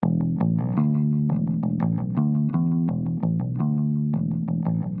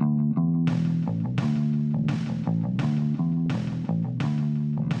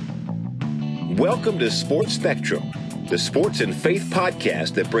Welcome to Sports Spectrum, the sports and faith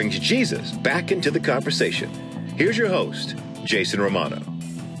podcast that brings Jesus back into the conversation. Here's your host, Jason Romano.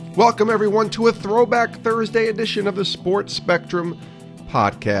 Welcome, everyone, to a Throwback Thursday edition of the Sports Spectrum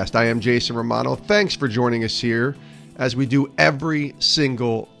podcast. I am Jason Romano. Thanks for joining us here as we do every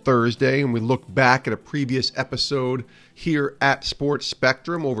single Thursday, and we look back at a previous episode here at Sports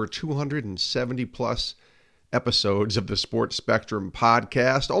Spectrum, over 270 plus episodes of the Sports Spectrum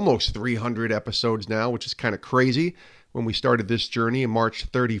podcast, almost 300 episodes now, which is kind of crazy when we started this journey on March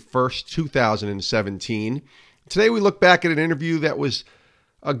 31st, 2017. Today we look back at an interview that was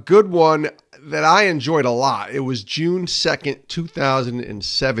a good one that I enjoyed a lot. It was June 2nd,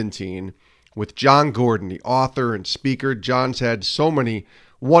 2017 with Jon Gordon, the author and speaker. John's had so many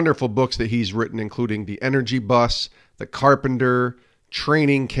wonderful books that he's written, including The Energy Bus, The Carpenter,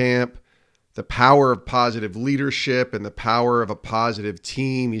 Training Camp, The Power of Positive Leadership, and The Power of a Positive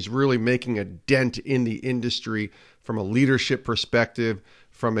Team. He's really making a dent in the industry from a leadership perspective,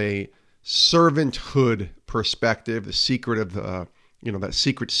 from a servanthood perspective, the secret of that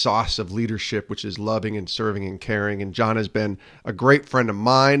secret sauce of leadership, which is loving and serving and caring. And Jon has been a great friend of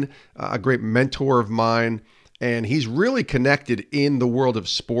mine, a great mentor of mine, and he's really connected in the world of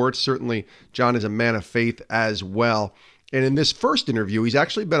sports. Certainly, Jon is a man of faith as well. And in this first interview, he's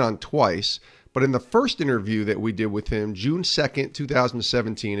actually been on twice, but in the first interview that we did with him, June 2nd,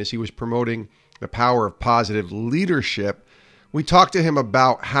 2017, as he was promoting The Power of Positive Leadership, we talked to him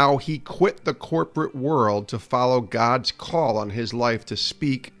about how he quit the corporate world to follow God's call on his life to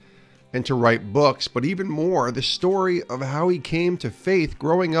speak and to write books, but even more, the story of how he came to faith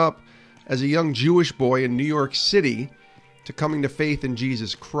growing up as a young Jewish boy in New York City to coming to faith in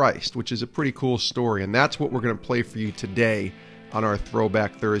Jesus Christ, which is a pretty cool story. And that's what we're going to play for you today on our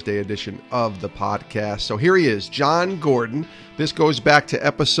Throwback Thursday edition of the podcast. So here he is, Jon Gordon. This goes back to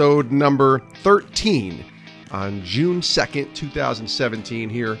episode number 13 on June 2nd,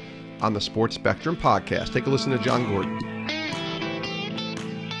 2017 here on the Sports Spectrum podcast. Take a listen to Jon Gordon.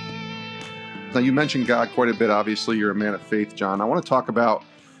 Now, you mentioned God quite a bit. Obviously, you're a man of faith, Jon. I want to talk about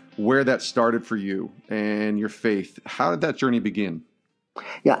where that started for you and your faith. How did that journey begin?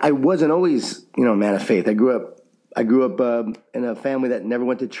 Yeah, I wasn't always, a man of faith. I grew up in a family that never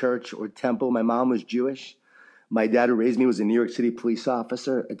went to church or temple. My mom was Jewish. My dad who raised me was a New York City police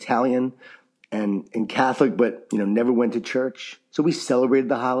officer, Italian and Catholic, but never went to church. So we celebrated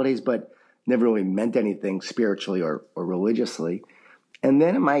the holidays, but never really meant anything spiritually or religiously. And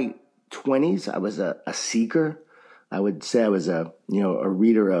then in my 20s, I was a seeker. I would say I was a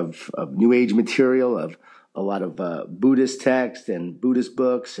reader of New Age material, of a lot of Buddhist texts and Buddhist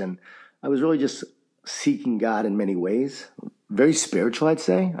books. And I was really just seeking God in many ways. Very spiritual, I'd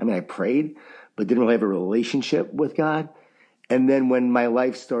say. I mean, I prayed, but didn't really have a relationship with God. And then when my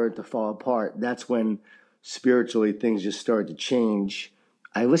life started to fall apart, that's when spiritually things just started to change.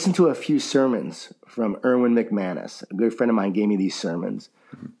 I listened to a few sermons from Erwin McManus. A good friend of mine gave me these sermons.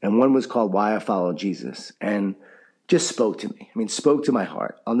 And one was called Why I Follow Jesus. And just spoke to me. I mean, spoke to my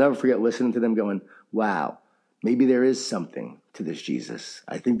heart. I'll never forget listening to them going, wow, maybe there is something to this Jesus.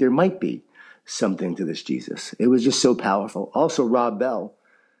 I think there might be something to this Jesus. It was just so powerful. Also, Rob Bell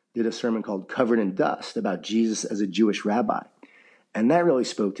did a sermon called Covered in Dust about Jesus as a Jewish rabbi. And that really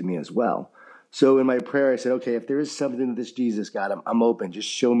spoke to me as well. So in my prayer, I said, okay, if there is something to this Jesus, God, I'm open. Just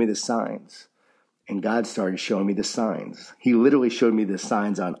show me the signs. And God started showing me the signs. He literally showed me the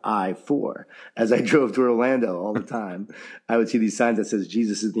signs on I-4. As I drove to Orlando all the time, I would see these signs that says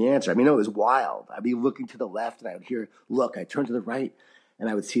Jesus is the answer. I mean, it was wild. I'd be looking to the left and I would hear, look, I turn to the right and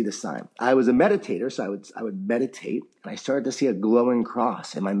I would see the sign. I was a meditator, so I would meditate, and I started to see a glowing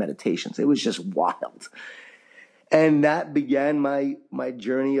cross in my meditations. It was just wild. And that began my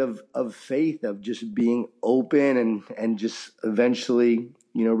journey of faith, of just being open and just eventually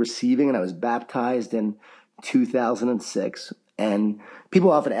receiving. And I was baptized in 2006. And people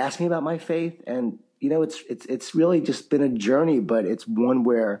often ask me about my faith, and it's really just been a journey, but it's one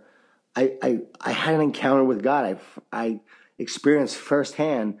where I had an encounter with God. I experienced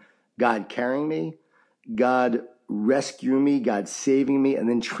firsthand God carrying me, God rescuing me, God saving me, and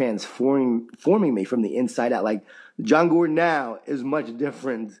then forming me from the inside out. Like Jon Gordon now is much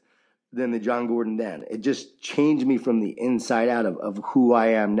different than the Jon Gordon then. It just changed me from the inside out of who I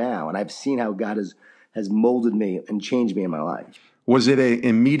am now. And I've seen how God has molded me and changed me in my life. Was it an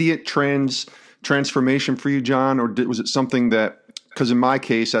immediate transformation for you, Jon, or was it something that, because in my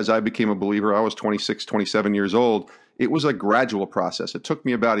case, as I became a believer, I was 26, 27 years old, it was a gradual process. It took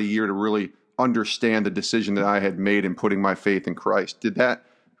me about a year to really understand the decision that I had made in putting my faith in Christ. Did that,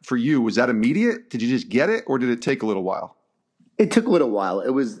 for you, was that immediate? Did you just get it, or did it take a little while? It took a little while. It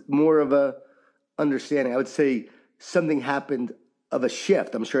was more of a understanding. I would say something happened of a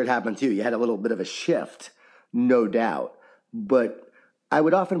shift. I'm sure it happened to you. You had a little bit of a shift, no doubt. But I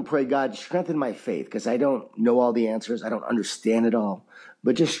would often pray, God, strengthen my faith, because I don't know all the answers. I don't understand it all,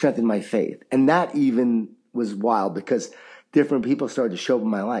 but just strengthen my faith. And that even was wild, because different people started to show up in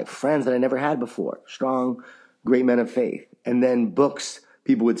my life, friends that I never had before, strong, great men of faith. And then books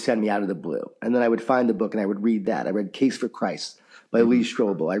people would send me out of the blue. And then I would find a book and I would read that. I read Case for Christ by Lee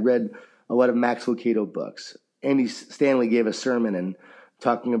Strobel. I read a lot of Max Lucado books. Andy Stanley gave a sermon and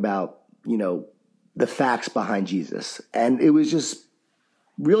talking about, the facts behind Jesus. And it was just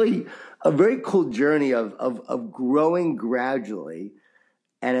really a very cool journey of growing gradually.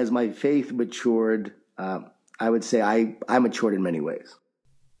 And as my faith matured, I would say I matured in many ways.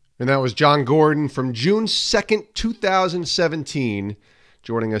 And that was John Gordon from June 2nd, 2017,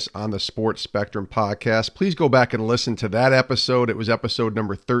 joining us on the Sports Spectrum podcast. Please go back and listen to that episode. It was episode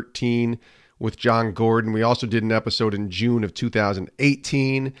number 13 with John Gordon. We also did an episode in June of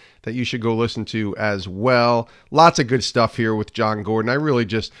 2018 that you should go listen to as well. Lots of good stuff here with John Gordon.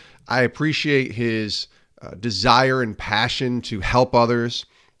 I appreciate his desire and passion to help others.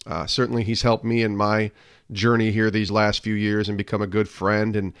 Certainly he's helped me in my journey here these last few years and become a good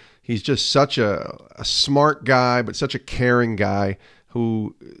friend. And he's just such a smart guy, but such a caring guy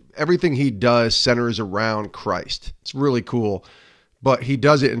who everything he does centers around Christ. It's really cool. But he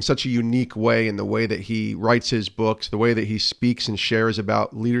does it in such a unique way, in the way that he writes his books, the way that he speaks and shares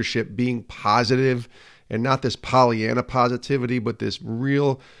about leadership being positive, and not this Pollyanna positivity, but this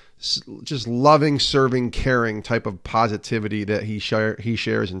real, just loving, serving, caring type of positivity that he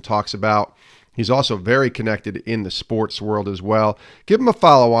shares and talks about. He's also very connected in the sports world as well. Give him a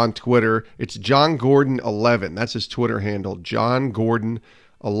follow on Twitter. It's John Gordon 11. That's his Twitter handle, John Gordon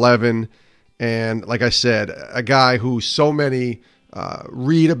 11. And like I said, a guy who so many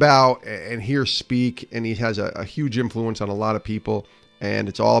read about and hear speak, and he has a huge influence on a lot of people. And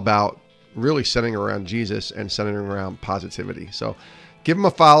it's all about really centering around Jesus and centering around positivity. So give him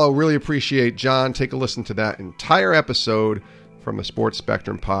a follow. Really appreciate John. Take a listen to that entire episode from the Sports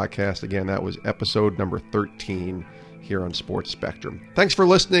Spectrum podcast. Again, that was episode number 13 here on Sports Spectrum. Thanks for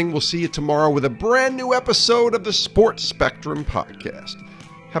listening. We'll see you tomorrow with a brand new episode of the Sports Spectrum podcast.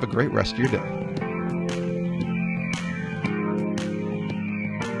 Have a great rest of your day.